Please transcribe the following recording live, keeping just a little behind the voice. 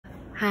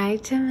Hi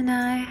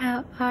Gemini,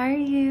 how are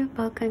you?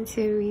 Welcome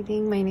to a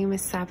reading. My name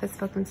is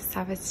Sabbath. Welcome to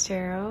Sabbath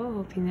Tarot.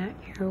 Hoping that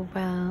you're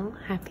well,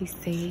 happy,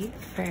 safe,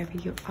 wherever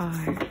you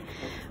are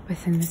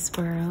within this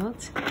world.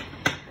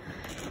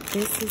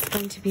 This is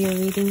going to be a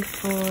reading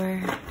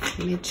for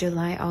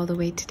mid-July all the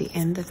way to the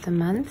end of the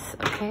month,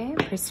 okay?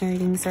 Personal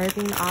readings are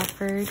being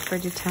offered for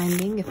the time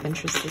being. If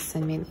interested,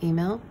 send me an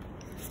email.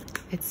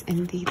 It's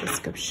in the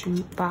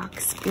description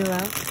box below.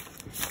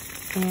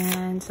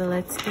 And so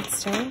let's get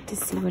started to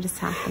see what is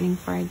happening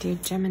for our dear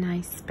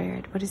Gemini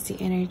spirit. What is the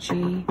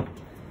energy?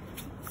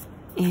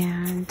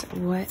 And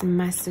what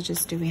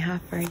messages do we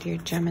have for our dear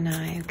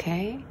Gemini,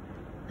 okay?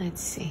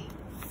 Let's see.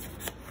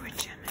 For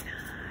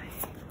Gemini.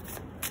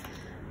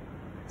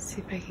 Let's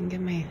see if I can get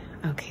my...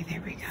 Okay,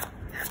 there we go.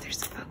 Now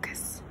there's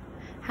focus.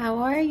 How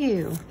are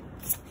you?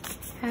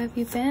 How have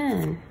you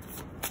been?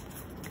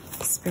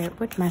 Spirit,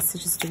 what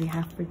messages do we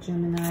have for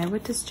Gemini?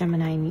 What does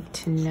Gemini need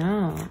to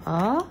know?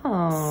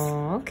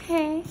 Oh,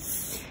 okay.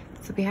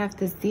 So we have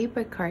the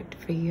Zebra card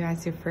for you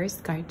as your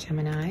first card,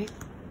 Gemini.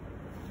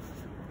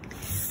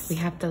 We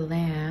have the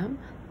Lamb.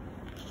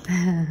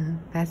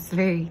 That's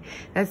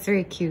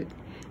very cute.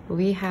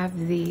 We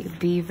have the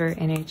Beaver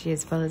energy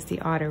as well as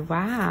the Otter.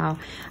 Wow.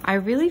 I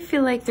really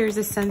feel like there's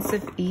a sense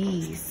of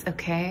ease,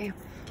 okay?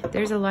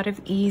 There's a lot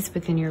of ease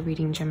within your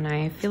reading,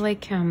 Gemini. I feel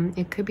like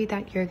it could be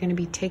that you're going to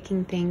be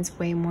taking things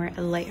way more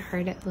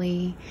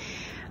lightheartedly.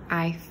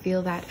 I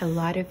feel that a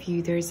lot of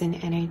you, there's an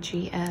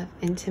energy of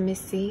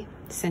intimacy,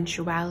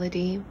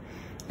 sensuality.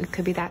 It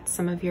could be that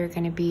some of you are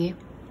going to be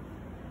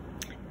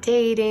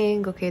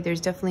dating. Okay, there's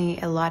definitely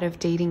a lot of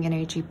dating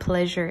energy,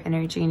 pleasure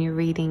energy in your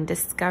reading,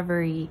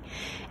 discovery,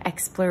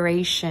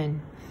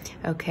 exploration.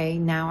 Okay,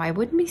 now I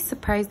wouldn't be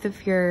surprised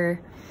if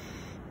you're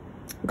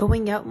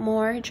going out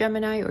more,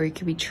 Gemini, or you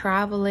could be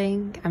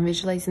traveling. I'm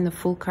visualizing the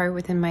Fool card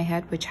within my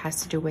head, which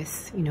has to do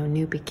with, you know,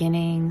 new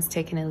beginnings,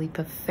 taking a leap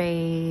of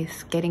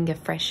faith, getting a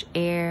fresh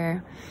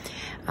air.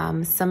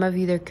 Some of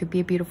you, there could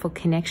be a beautiful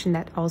connection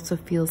that also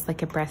feels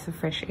like a breath of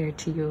fresh air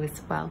to you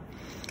as well.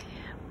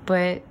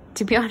 But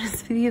to be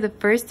honest with you, the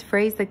first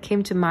phrase that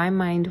came to my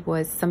mind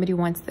was somebody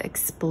wants to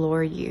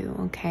explore you,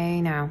 okay?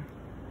 Now,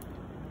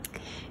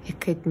 it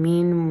could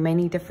mean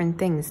many different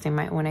things. They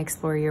might want to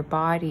explore your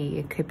body.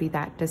 It could be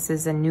that this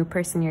is a new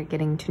person you're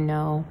getting to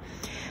know.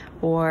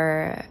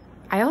 Or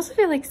I also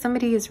feel like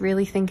somebody is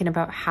really thinking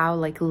about how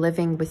like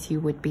living with you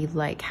would be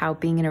like, how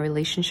being in a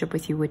relationship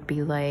with you would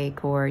be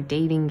like, or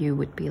dating you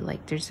would be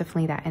like. There's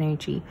definitely that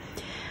energy.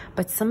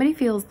 But somebody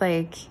feels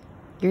like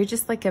you're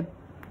just like a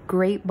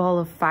great ball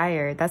of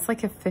fire. That's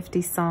like a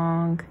 50s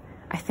song,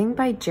 I think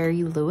by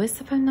Jerry Lewis,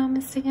 if I'm not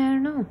mistaken. I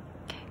don't know.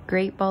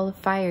 Great ball of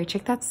fire.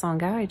 Check that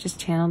song out. I just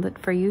channeled it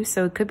for you.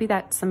 So it could be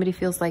that somebody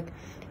feels like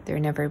they're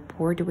never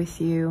bored with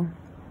you.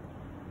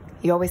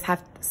 You always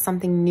have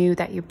something new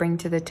that you bring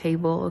to the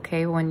table,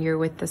 okay, when you're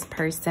with this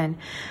person.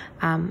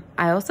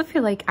 I also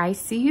feel like I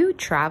see you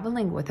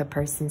traveling with a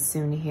person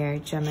soon here,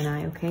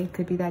 Gemini, okay? It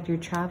could be that you're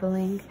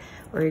traveling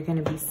or you're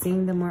going to be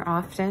seeing them more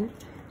often,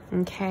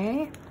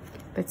 okay?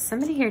 But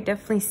somebody here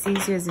definitely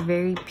sees you as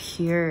very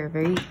pure,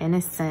 very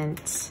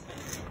innocent,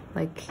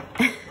 like...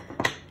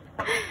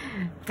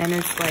 And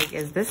it's like,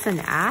 is this an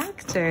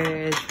act or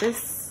is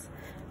this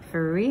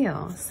for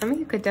real? Some of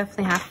you could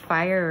definitely have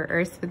fire or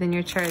earth within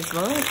your chart as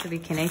well. It could be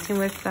connecting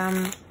with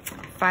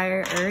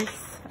fire,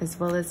 earth, as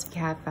well as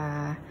you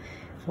have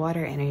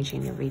water energy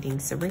in your reading.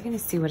 So we're going to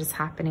see what is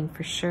happening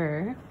for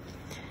sure.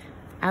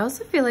 I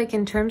also feel like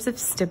in terms of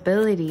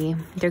stability,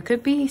 there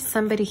could be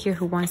somebody here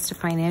who wants to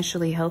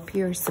financially help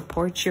you or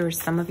support you, or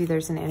some of you,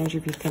 there's an energy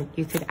of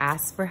you could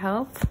ask for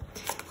help.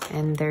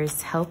 And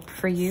there's help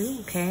for you,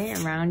 okay,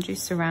 around you,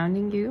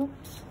 surrounding you.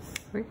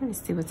 We're going to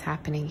see what's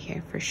happening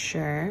here for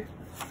sure.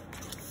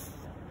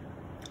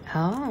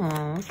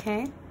 Oh,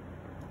 okay.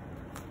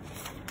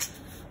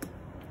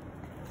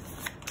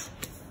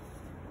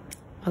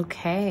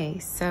 Okay,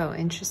 so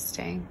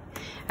interesting.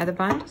 At the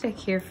bottom deck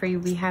here for you,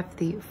 we have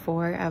the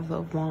Four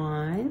of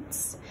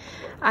Wands.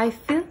 I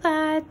feel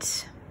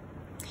that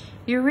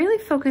you're really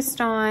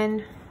focused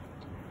on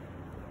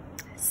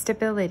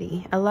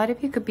stability. A lot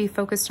of you could be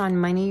focused on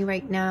money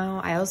right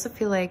now. I also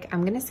feel like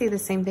I'm going to say the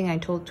same thing I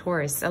told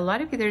Taurus. A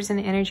lot of you, there's an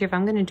energy of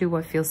I'm going to do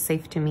what feels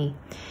safe to me.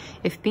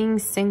 If being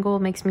single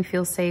makes me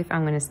feel safe,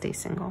 I'm going to stay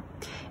single.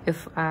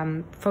 If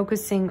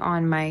focusing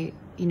on my,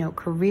 you know,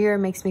 career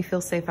makes me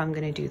feel safe, I'm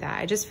going to do that.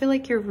 I just feel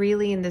like you're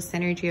really in this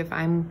energy of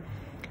I'm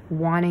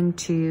wanting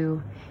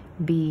to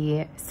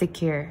be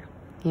secure.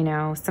 You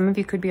know, some of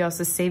you could be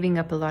also saving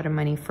up a lot of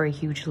money for a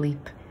huge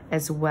leap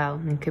as well.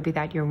 And it could be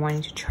that you're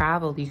wanting to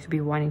travel. You could be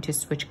wanting to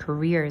switch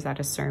careers at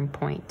a certain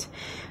point.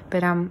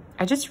 But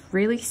I just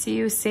really see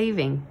you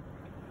saving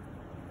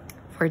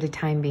for the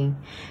time being.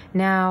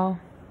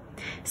 Now,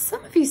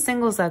 some of you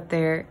singles out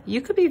there,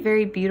 you could be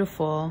very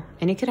beautiful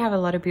and you could have a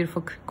lot of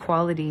beautiful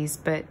qualities,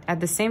 but at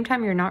the same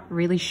time, you're not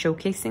really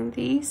showcasing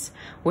these,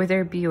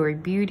 whether it be your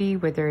beauty,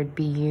 whether it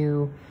be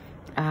you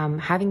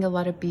having a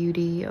lot of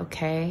beauty,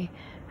 okay?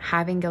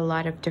 having a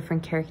lot of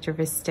different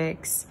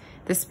characteristics.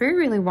 The Spirit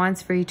really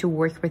wants for you to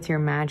work with your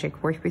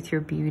magic, work with your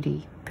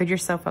beauty, put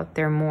yourself out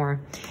there more.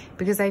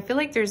 Because I feel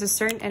like there's a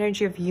certain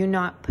energy of you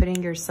not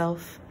putting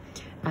yourself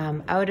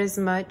out as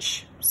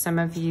much. Some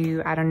of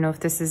you, I don't know if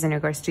this is in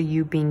regards to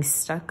you being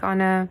stuck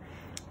on a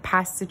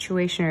past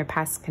situation or a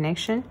past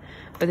connection,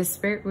 but the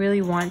Spirit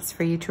really wants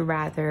for you to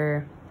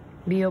rather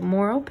be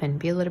more open,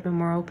 be a little bit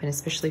more open,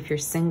 especially if you're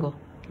single.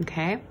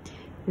 Okay,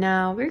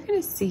 now we're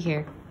gonna see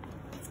here.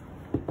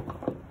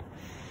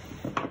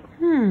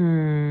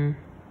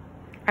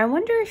 I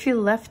wonder if you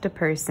left a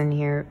person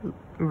here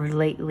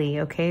lately.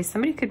 Okay,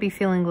 somebody could be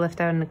feeling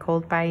left out in the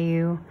cold by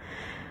you.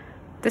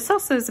 This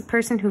also is a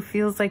person who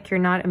feels like you're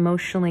not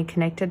emotionally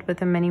connected with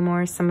them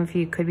anymore. Some of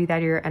you could be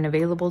that you're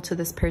unavailable to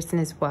this person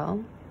as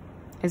well,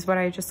 is what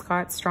I just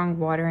got. Strong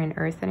water and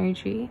earth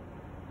energy.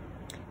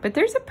 But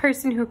there's a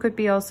person who could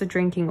be also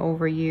drinking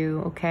over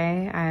you,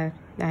 okay? I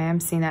am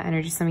seeing that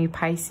energy. Some of you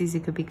Pisces you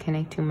could be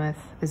connecting with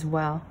as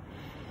well.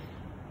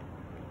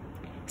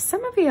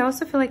 Some of you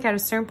also feel like at a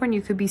certain point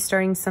you could be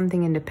starting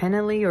something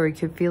independently, or you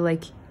could feel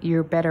like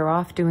you're better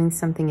off doing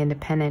something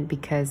independent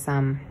because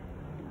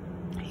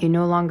you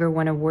no longer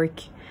want to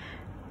work,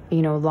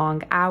 you know,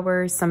 long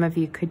hours. Some of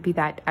you could be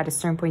that at a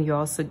certain point you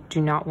also do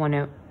not want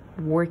to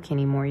work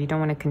anymore. You don't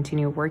want to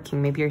continue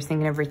working. Maybe you're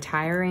thinking of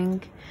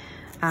retiring.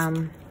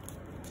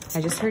 I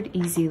just heard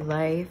easy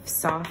life,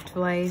 soft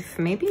life.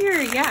 Maybe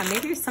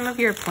maybe some of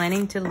you are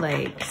planning to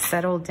like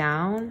settle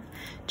down.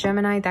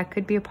 Gemini, that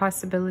could be a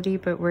possibility,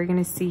 but we're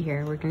going to see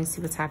here. We're going to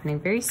see what's happening.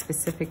 Very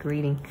specific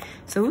reading.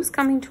 So who's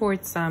coming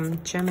towards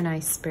Gemini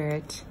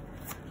Spirit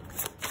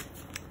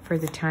for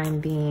the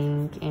time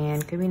being?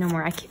 And could be no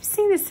more. I keep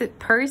seeing this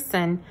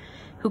person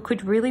who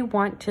could really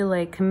want to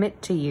like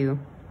commit to you,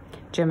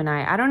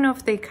 Gemini. I don't know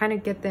if they kind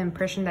of get the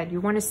impression that you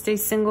want to stay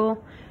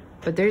single,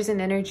 but there's an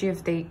energy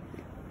of they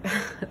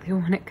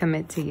want to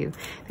commit to you.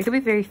 They could be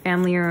very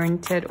family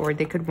oriented, or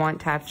they could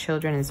want to have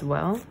children as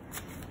well.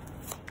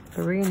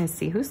 But we're going to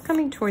see who's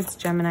coming towards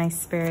Gemini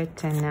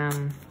Spirit,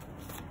 and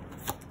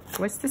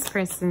what's this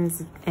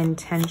person's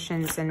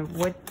intentions and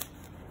what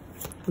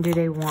do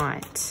they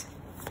want?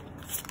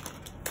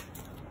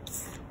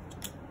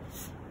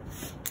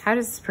 How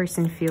does this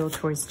person feel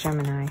towards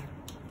Gemini?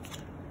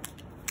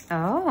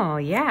 Oh,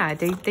 yeah.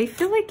 They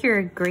feel like you're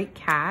a great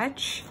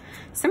catch.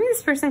 Some of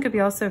this person could be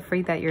also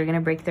afraid that you're going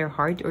to break their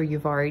heart, or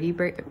you've already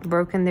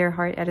broken their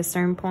heart at a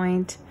certain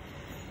point.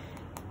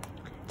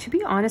 To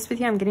be honest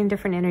with you, I'm getting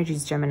different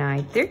energies,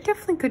 Gemini. There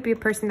definitely could be a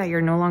person that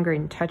you're no longer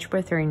in touch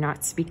with or you're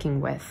not speaking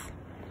with.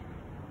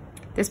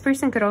 This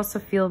person could also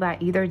feel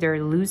that either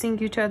they're losing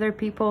you to other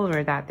people,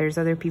 or that there's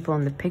other people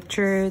in the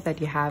picture,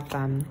 that you have,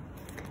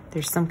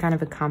 there's some kind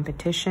of a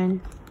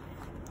competition,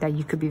 that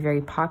you could be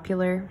very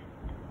popular.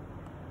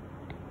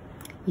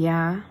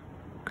 Yeah.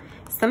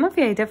 Some of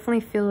you, I definitely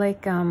feel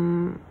like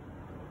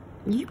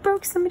you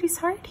broke somebody's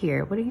heart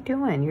here. What are you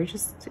doing? You're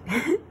just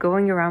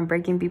going around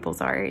breaking people's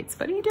hearts.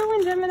 What are you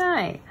doing,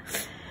 Gemini?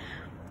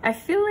 I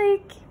feel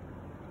like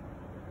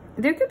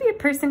there could be a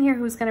person here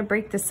who's going to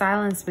break the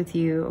silence with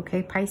you,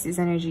 okay? Pisces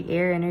energy,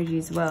 air energy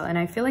as well. And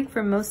I feel like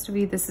for most of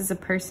you, this is a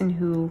person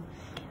who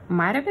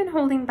might have been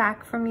holding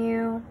back from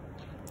you.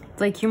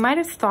 Like you might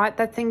have thought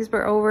that things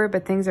were over,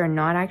 but things are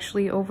not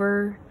actually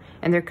over.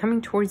 And they're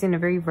coming towards you in a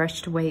very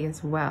rushed way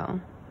as well.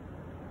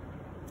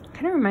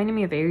 Kind of reminded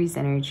me of Aries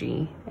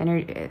energy,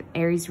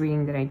 Aries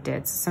reading that I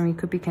did. So some of you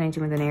could be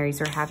connecting with an Aries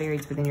or have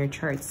Aries within your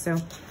charts. So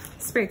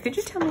Spirit, could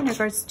you tell me in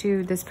regards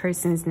to this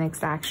person's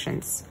next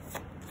actions?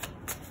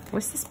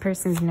 What's this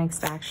person's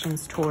next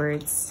actions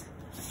towards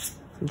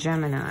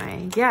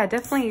Gemini? Yeah,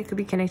 definitely you could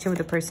be connecting with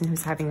a person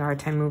who's having a hard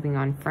time moving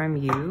on from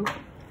you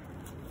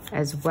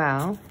as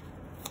well.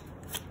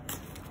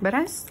 But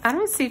I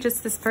don't see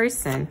just this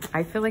person.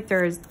 I feel like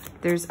there's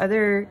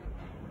other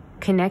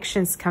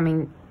connections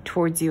coming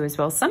towards you as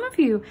well. Some of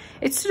you,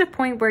 it's to the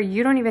point where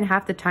you don't even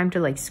have the time to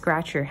like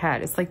scratch your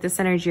head. It's like this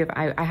energy of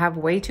I have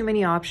way too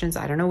many options.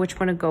 I don't know which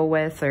one to go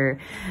with, or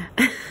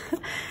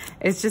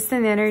it's just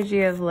an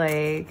energy of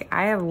like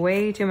I have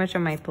way too much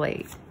on my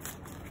plate.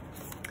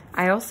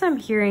 I also am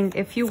hearing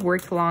if you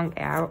work long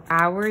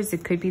hours,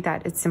 it could be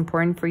that it's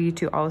important for you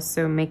to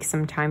also make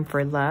some time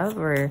for love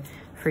or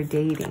for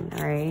dating.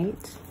 All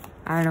right,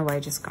 I don't know why I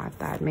just got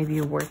that. Maybe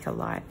you work a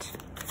lot.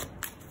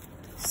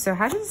 So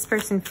how does this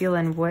person feel,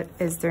 and what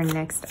is their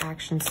next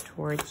actions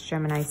towards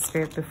Gemini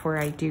Spirit before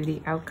I do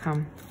the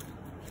outcome?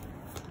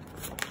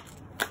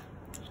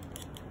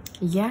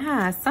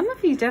 Yeah, some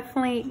of you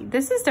definitely,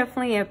 this is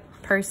definitely a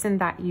person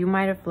that you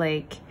might have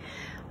like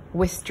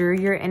withdrew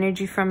your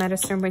energy from at a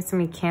certain point.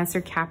 Some of you Cancer,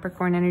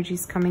 Capricorn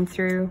energies coming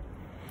through.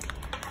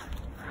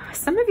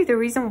 Some of you, the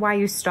reason why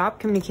you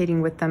stopped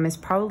communicating with them is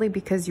probably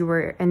because you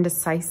were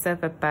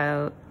indecisive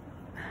about,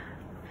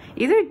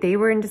 either they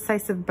were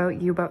indecisive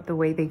about you, about the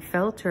way they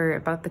felt, or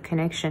about the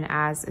connection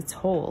as its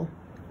whole.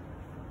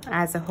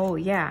 As a whole,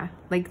 yeah.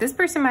 Like this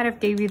person might have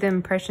gave you the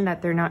impression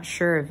that they're not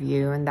sure of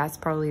you, and that's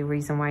probably a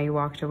reason why you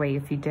walked away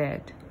if you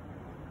did.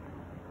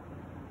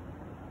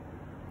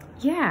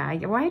 Yeah,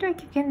 why do I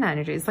keep getting that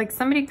energy? It's like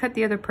somebody cut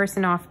the other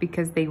person off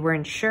because they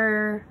weren't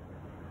sure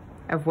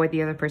of what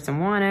the other person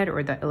wanted,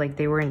 or that like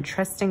they weren't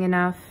trusting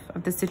enough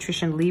of the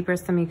situation. Libra,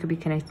 some of you could be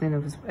connecting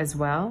as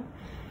well.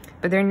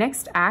 But their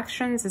next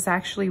actions is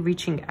actually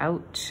reaching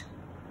out,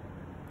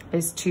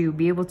 is to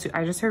be able to,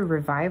 I just heard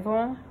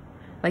revival,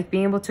 like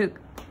being able to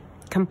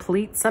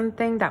complete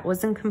something that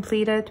wasn't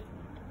completed,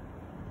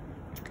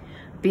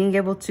 being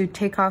able to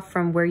take off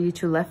from where you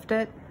two left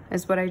it,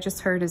 is what I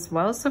just heard as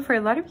well. So for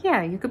a lot of,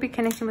 yeah, you could be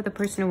connecting with a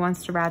person who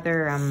wants to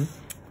rather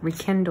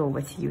rekindle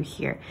with you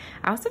here.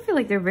 I also feel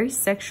like they're very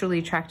sexually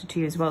attracted to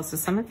you as well. So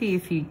some of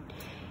you,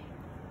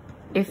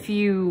 if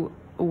you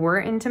were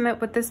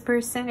intimate with this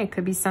person, it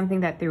could be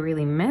something that they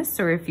really miss,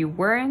 or if you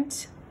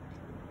weren't,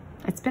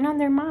 it's been on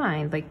their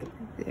mind. Like,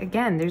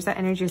 again, there's that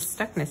energy of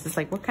stuckness. It's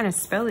like, what kind of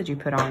spell did you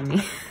put on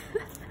me?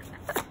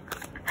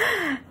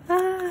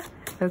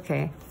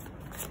 Okay.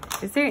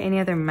 Is there any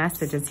other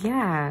messages?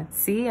 Yeah,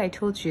 see, I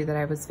told you that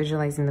I was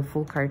visualizing the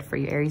Fool card for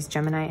you. Aries,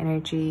 Gemini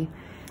energy.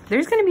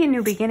 There's going to be a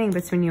new beginning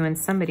between you and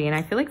somebody. And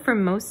I feel like for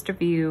most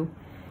of you,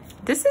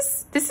 this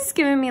is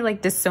giving me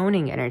like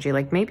disowning energy.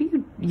 Like maybe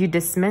you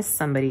dismissed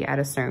somebody at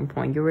a certain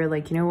point. You were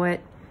like, you know what?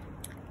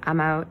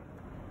 I'm out.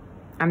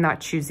 I'm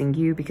not choosing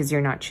you because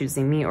you're not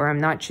choosing me. Or I'm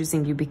not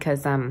choosing you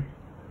because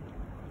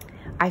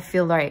I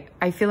feel like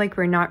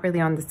we're not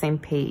really on the same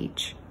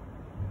page.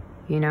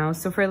 You know,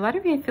 so for a lot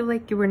of you, I feel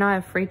like you were not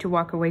afraid to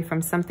walk away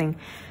from something,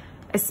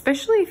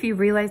 especially if you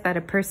realize that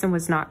a person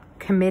was not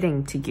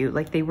committing to you.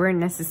 Like they weren't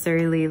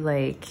necessarily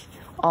like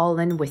all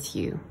in with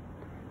you.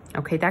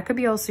 Okay, that could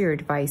be also your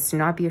advice. Do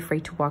not be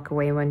afraid to walk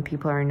away when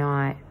people are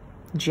not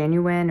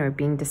genuine or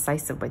being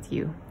decisive with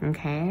you.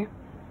 Okay.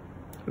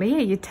 But yeah,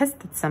 you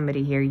tested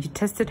somebody here. You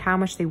tested how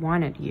much they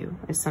wanted you,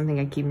 is something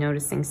I keep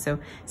noticing. So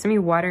some of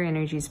you water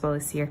energy as well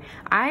is here.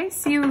 I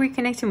see you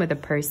reconnecting with a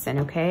person,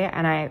 okay?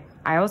 And I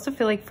also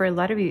feel like for a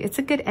lot of you, it's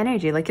a good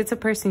energy. Like it's a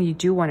person you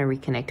do want to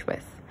reconnect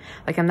with.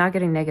 Like I'm not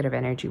getting negative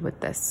energy with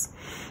this.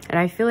 And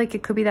I feel like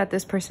it could be that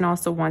this person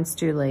also wants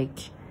to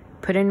like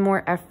put in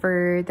more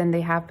effort than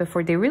they have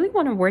before. They really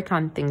want to work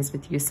on things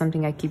with you,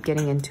 something I keep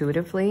getting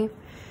intuitively.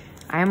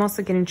 I am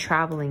also getting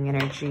traveling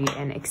energy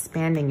and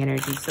expanding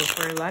energy. So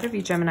for a lot of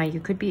you, Gemini, you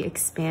could be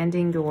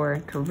expanding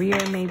your career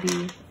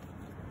maybe.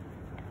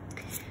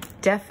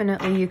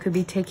 Definitely, you could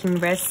be taking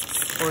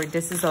risks, or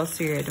this is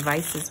also your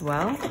advice as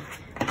well.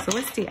 So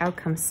what's the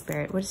outcome,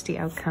 Spirit? What is the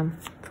outcome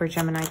for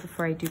Gemini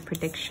before I do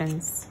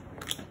predictions?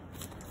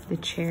 The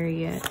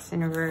Chariot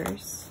in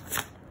reverse.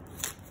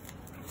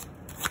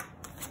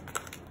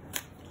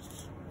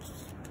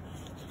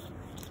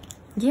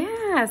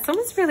 Yeah,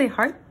 someone's really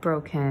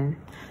heartbroken.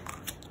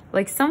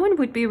 Like someone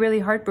would be really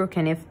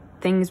heartbroken if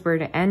things were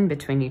to end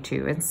between you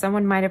two. And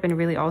someone might have been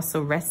really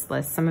also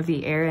restless. Some of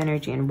the air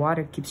energy and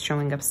water keeps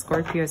showing up.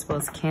 Scorpio as well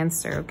as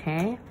Cancer,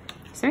 okay?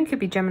 Someone could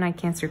be Gemini,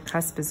 Cancer,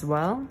 cusp as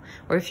well.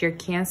 Or if you're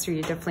Cancer,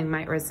 you definitely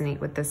might resonate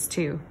with this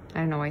too. I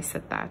don't know why I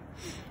said that.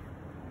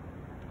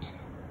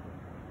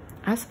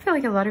 I also feel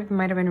like a lot of you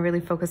might have been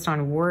really focused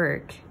on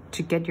work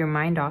to get your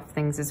mind off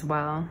things as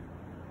well.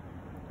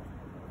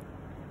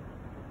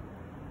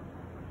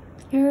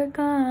 You're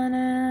gone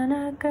and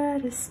I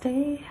gotta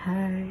stay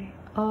high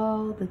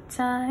all the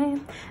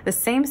time. The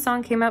same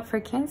song came out for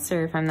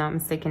Cancer, if I'm not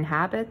mistaken.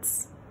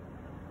 Habits.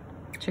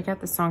 Check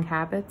out the song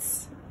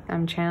Habits.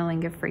 I'm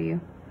channeling it for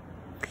you.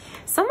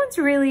 Someone's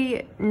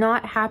really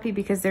not happy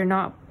because they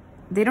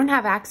don't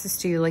have access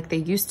to you like they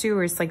used to,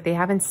 or it's like they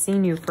haven't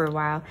seen you for a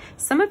while.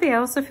 Some of you, I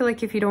also feel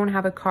like if you don't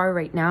have a car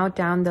right now,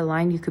 down the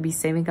line, you could be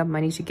saving up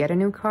money to get a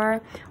new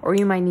car, or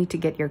you might need to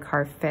get your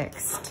car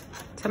fixed.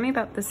 Tell me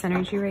about this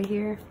energy right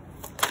here.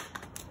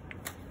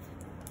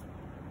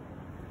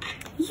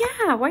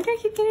 Yeah, why do I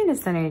keep getting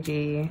this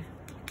energy?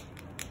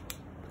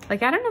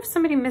 Like, I don't know if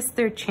somebody missed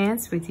their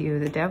chance with you.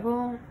 The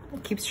Devil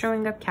keeps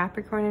showing up,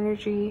 Capricorn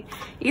energy.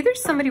 Either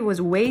somebody was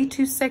way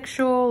too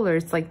sexual, or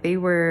it's like they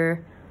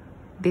were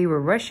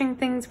rushing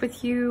things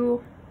with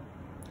you.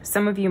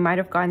 Some of you might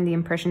have gotten the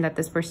impression that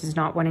this person is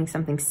not wanting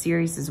something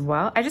serious as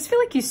well. I just feel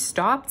like you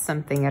stopped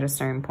something at a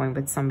certain point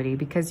with somebody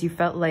because you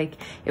felt like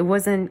it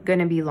wasn't going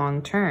to be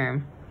long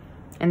term.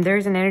 And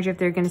there's an energy if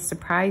they're going to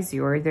surprise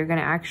you, or they're going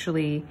to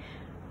actually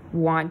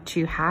want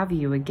to have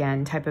you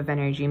again type of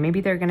energy. Maybe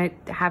they're going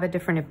to have a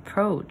different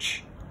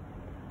approach.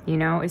 You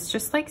know, it's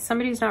just like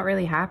somebody's not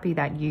really happy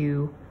that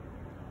you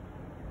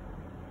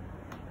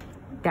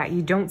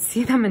don't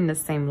see them in the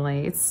same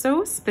light. It's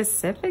so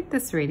specific,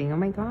 this reading. Oh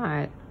my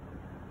God.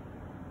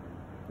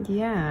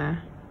 Yeah.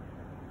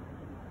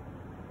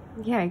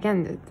 Yeah,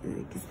 again,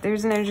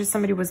 there's an energy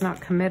somebody was not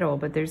committal,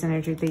 but there's an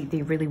energy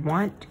they really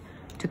want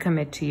to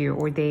commit to you,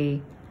 or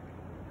they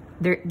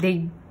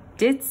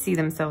did see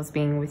themselves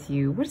being with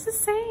you. What is this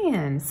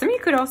saying? Some of you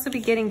could also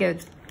be getting a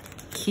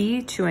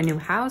key to a new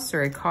house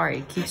or a car.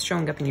 It keeps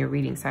showing up in your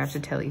readings, I have to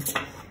tell you.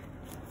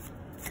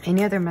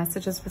 Any other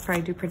messages before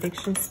I do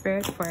prediction,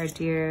 Spirit, for our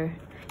dear...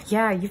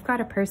 Yeah, you've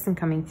got a person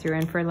coming through.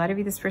 And for a lot of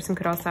you, this person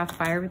could also have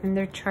fire within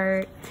their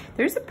chart.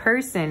 There's a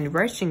person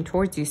rushing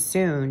towards you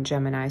soon,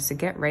 Gemini, so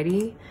get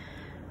ready.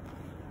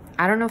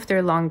 I don't know if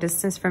they're long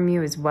distance from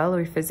you as well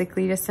or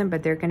physically distant,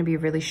 but they're going to be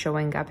really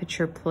showing up at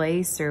your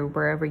place or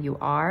wherever you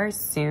are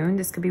soon.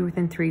 This could be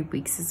within 3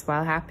 weeks as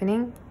well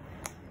happening,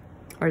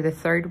 or the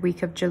 3rd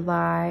week of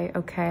July,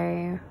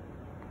 okay?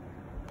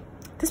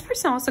 This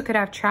person also could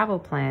have travel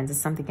plans,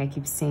 is something I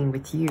keep seeing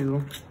with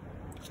you.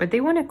 But they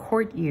want to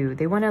court you.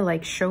 They want to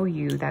like show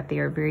you that they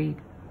are very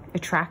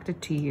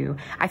attracted to you.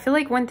 I feel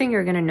like one thing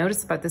you're going to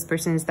notice about this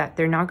person is that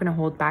they're not going to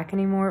hold back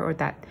anymore, or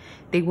that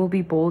they will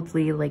be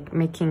boldly like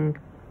making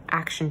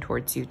action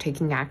towards you,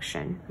 taking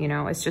action. You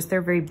know, it's just they're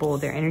very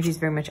bold. Their energy is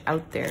very much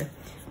out there.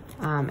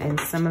 And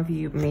some of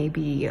you,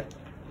 maybe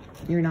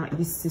you're not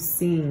used to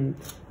seeing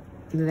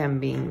them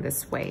being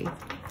this way.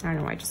 I don't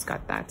know, I just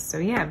got that. So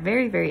yeah,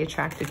 very, very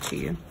attracted to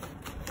you.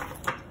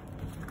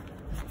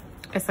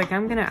 It's like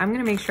I'm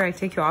gonna make sure I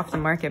take you off the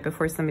market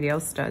before somebody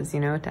else does, you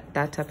know,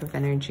 that type of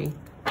energy.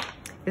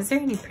 Is there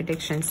any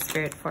prediction,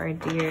 Spirit, for a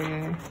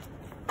dear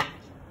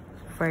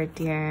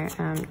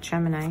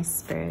Gemini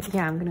Spirit?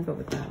 Yeah, I'm gonna go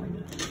with that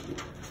one.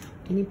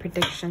 Any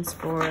predictions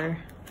for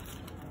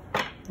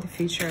the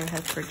future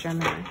ahead for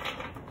Gemini?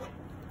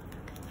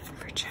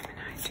 For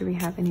Gemini, do we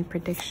have any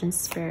predictions,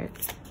 Spirit?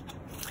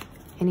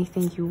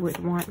 Anything you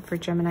would want for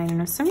Gemini? I don't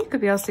know. Some of you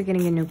could be also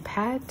getting a new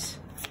pet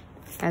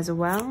as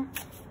well.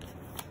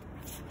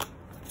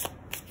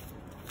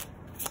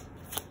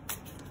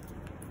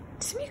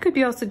 Could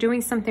be also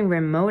doing something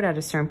remote at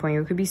a certain point.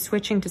 You could be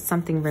switching to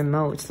something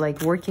remote,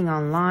 like working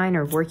online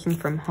or working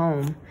from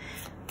home,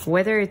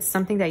 whether it's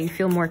something that you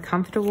feel more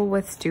comfortable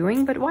with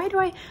doing. But why do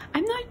I'm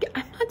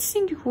not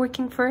seeing you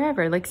working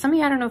forever. Like some of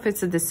you, I don't know if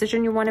it's a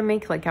decision you want to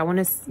make, like I want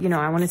to, you know,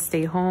 I want to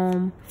stay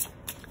home,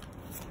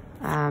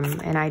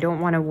 and I don't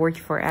want to work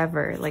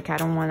forever. Like I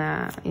don't want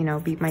to, you know,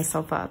 beat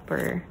myself up,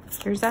 or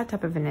there's that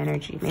type of an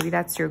energy. Maybe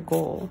that's your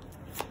goal.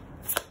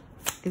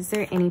 Is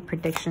there any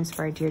predictions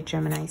for our dear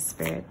Gemini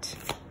Spirit?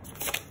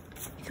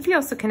 Could be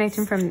also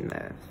connecting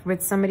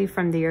with somebody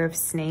from the year of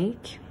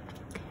snake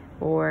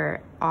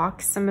or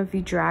ox. Some of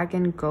you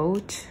dragon,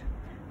 goat,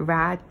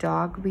 rat,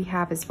 dog we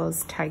have, as well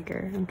as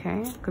tiger.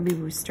 Okay, could be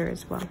rooster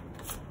as well,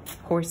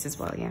 horse as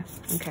well. Yeah,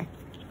 okay,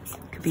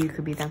 could be you,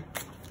 could be them.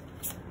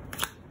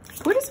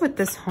 What is with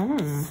this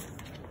home?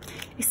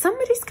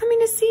 Somebody's coming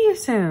to see you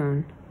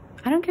soon.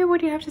 I don't care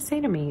what you have to say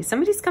to me.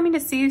 Somebody's coming to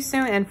see you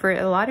soon. And for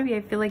a lot of you,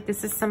 I feel like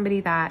this is somebody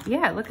that,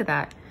 yeah, look at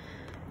that,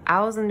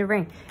 owls in the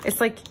ring.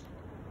 It's like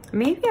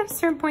maybe at a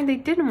certain point they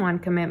didn't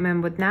want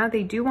commitment, but now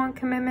they do want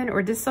commitment.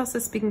 Or this is also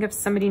speaking of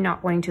somebody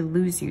not wanting to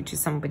lose you to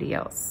somebody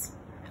else.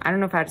 I don't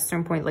know if at a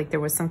certain point like there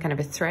was some kind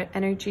of a threat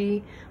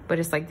energy, but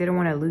it's like they don't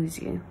want to lose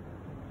you,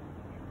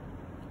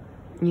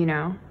 you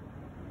know.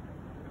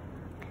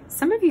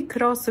 Some of you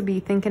could also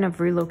be thinking of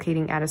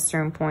relocating at a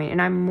certain point,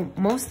 and I'm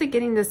mostly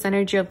getting this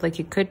energy of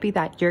like it could be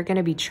that you're going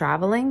to be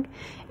traveling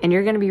and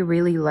you're going to be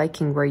really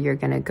liking where you're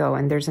going to go,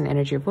 and there's an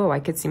energy of, whoa, I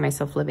could see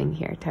myself living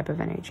here type of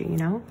energy, you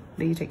know.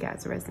 But you take it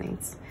as it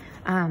resonates.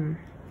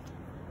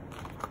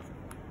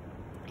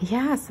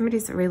 Yeah,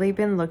 somebody's really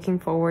been looking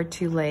forward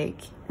to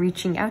like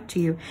reaching out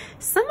to you.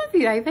 Some of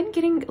you, I've been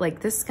getting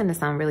like, this is going to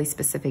sound really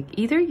specific.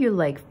 Either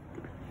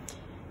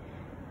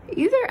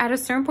at a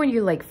certain point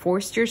you like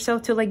forced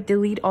yourself to like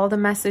delete all the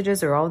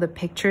messages or all the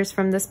pictures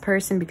from this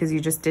person because you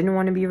just didn't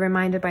want to be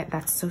reminded by,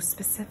 that's so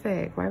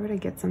specific. Why would I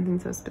get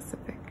something so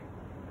specific?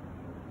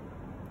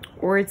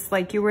 Or it's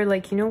like you were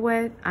like, you know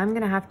what, I'm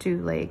gonna have to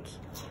like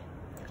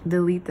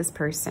delete this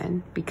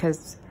person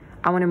because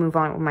I want to move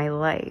on with my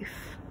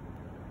life.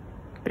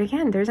 But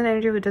again, there's an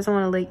energy who doesn't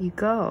want to let you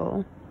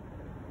go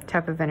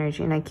type of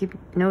energy, and I keep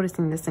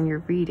noticing this in your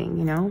reading,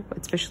 you know,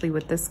 especially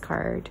with this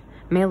card,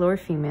 male or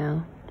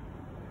female.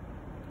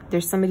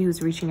 There's somebody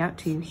who's reaching out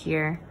to you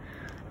here,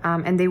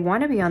 and they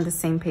want to be on the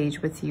same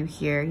page with you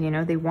here. You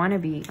know, they want to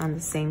be on the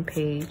same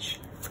page.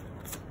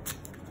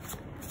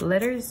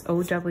 Letters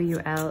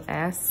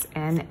O-W-L-S,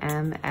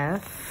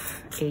 N-M-F-H,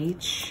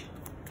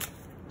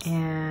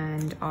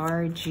 and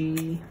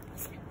R-G-D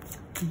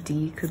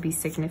could be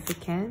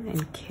significant,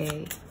 and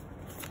K.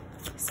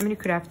 Somebody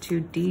could have 2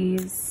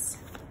 D's,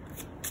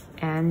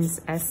 N's,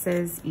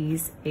 S's,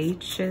 E's,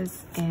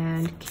 H's,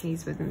 and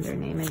K's within their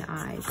name, and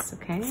I's,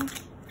 okay?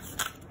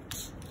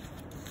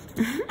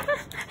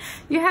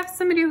 You have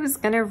somebody who's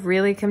gonna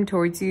really come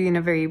towards you in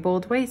a very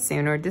bold way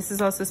soon, or this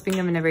is also speaking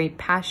of in a very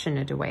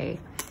passionate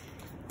way.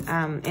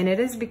 And it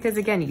is because,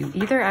 again, you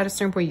either at a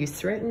certain point you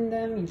threaten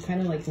them, you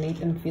kind of like make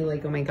them feel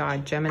like, oh my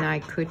God, Gemini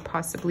could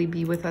possibly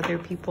be with other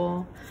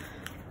people,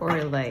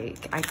 or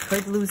like I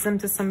could lose them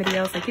to somebody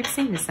else. I keep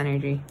seeing this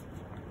energy.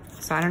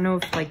 So I don't know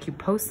if like you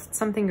posted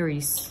something, or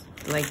you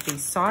like they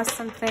saw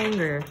something,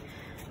 or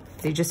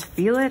they just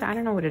feel it. I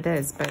don't know what it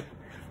is, but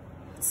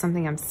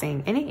something I'm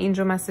seeing. Any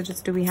angel messages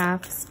do we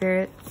have,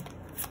 Spirit?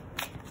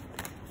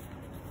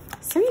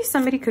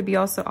 Somebody could be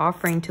also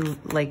offering to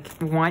like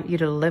want you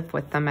to live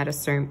with them at a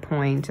certain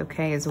point,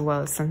 okay, as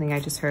well as something I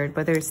just heard,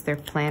 whether it's their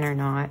plan or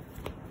not.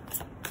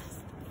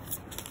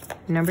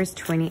 Numbers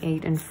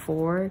 28 and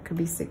 4 could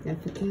be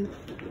significant,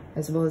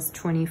 as well as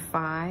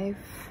 25.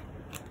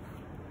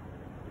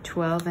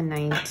 12 and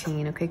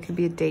 19. Okay, could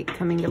be a date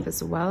coming up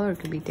as well, or it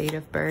could be date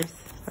of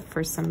birth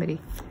for somebody.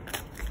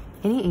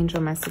 Any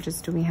angel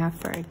messages do we have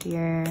for our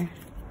dear?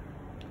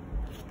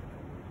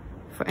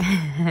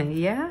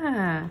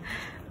 Yeah,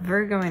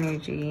 Virgo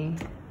energy,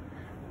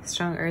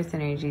 strong earth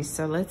energy.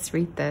 So let's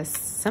read this.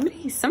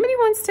 Somebody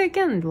wants to,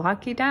 again,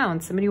 lock you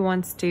down. Somebody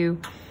wants to,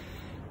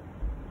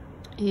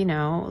 you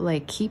know,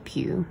 like keep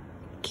hearing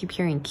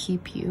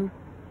keep you,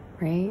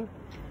 right?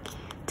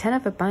 10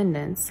 of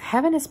abundance.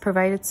 Heaven has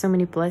provided so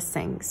many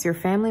blessings. Your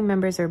family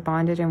members are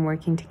bonded and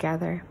working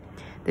together.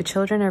 The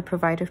children are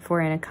provided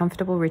for in a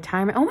comfortable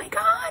retirement. Oh my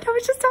God, I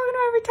was just talking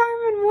about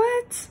retirement.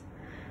 What?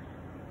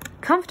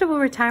 Comfortable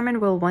retirement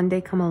will one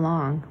day come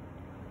along.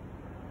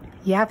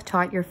 You have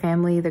taught your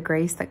family the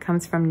grace that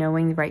comes from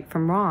knowing right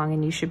from wrong,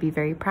 and you should be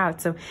very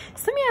proud. So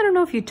some of you, I don't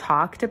know if you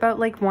talked about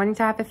like wanting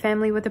to have a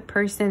family with a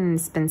person and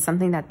it's been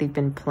something that they've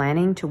been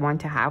planning to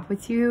want to have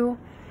with you.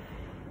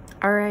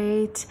 All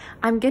right,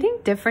 I'm getting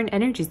different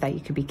energies that you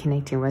could be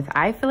connecting with.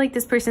 I feel like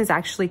this person is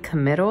actually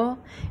committal.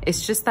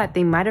 It's just that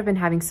they might have been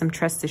having some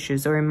trust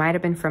issues, or it might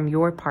have been from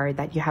your part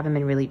that you haven't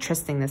been really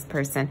trusting this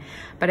person.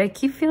 But I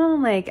keep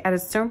feeling like at a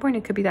certain point,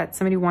 it could be that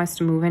somebody wants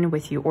to move in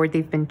with you, or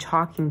they've been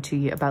talking to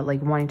you about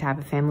like wanting to have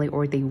a family,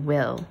 or they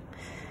will,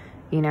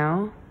 you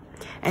know?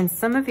 And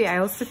some of you, I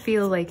also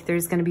feel like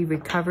there's going to be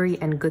recovery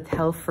and good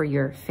health for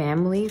your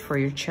family, for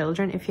your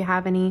children, if you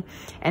have any.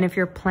 And if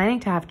you're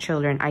planning to have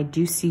children, I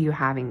do see you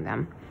having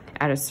them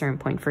at a certain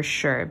point for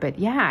sure. But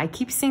yeah, I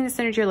keep seeing this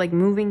energy like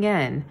moving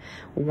in,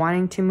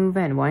 wanting to move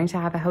in, wanting to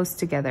have a house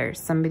together.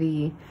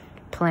 Somebody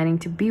planning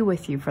to be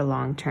with you for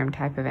long-term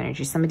type of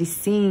energy. Somebody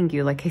seeing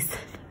you, like I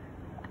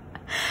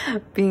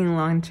said, being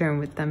long-term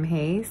with them.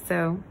 Hey,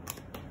 so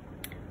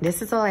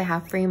this is all I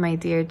have for you, my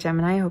dear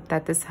Gemini. I hope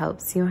that this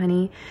helps you,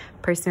 honey.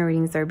 Personal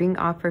readings are being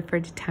offered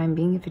for the time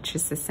being. If it's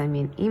just to send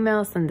me an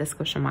email, send the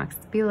question box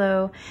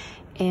below.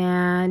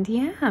 And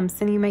yeah, I'm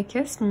sending you my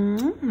kiss,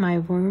 my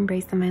warm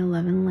embrace, and my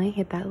love and light.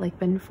 Hit that like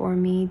button for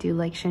me. Do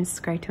like, share, and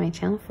subscribe to my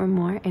channel for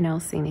more. And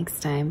I'll see you next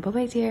time.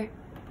 Bye-bye, dear.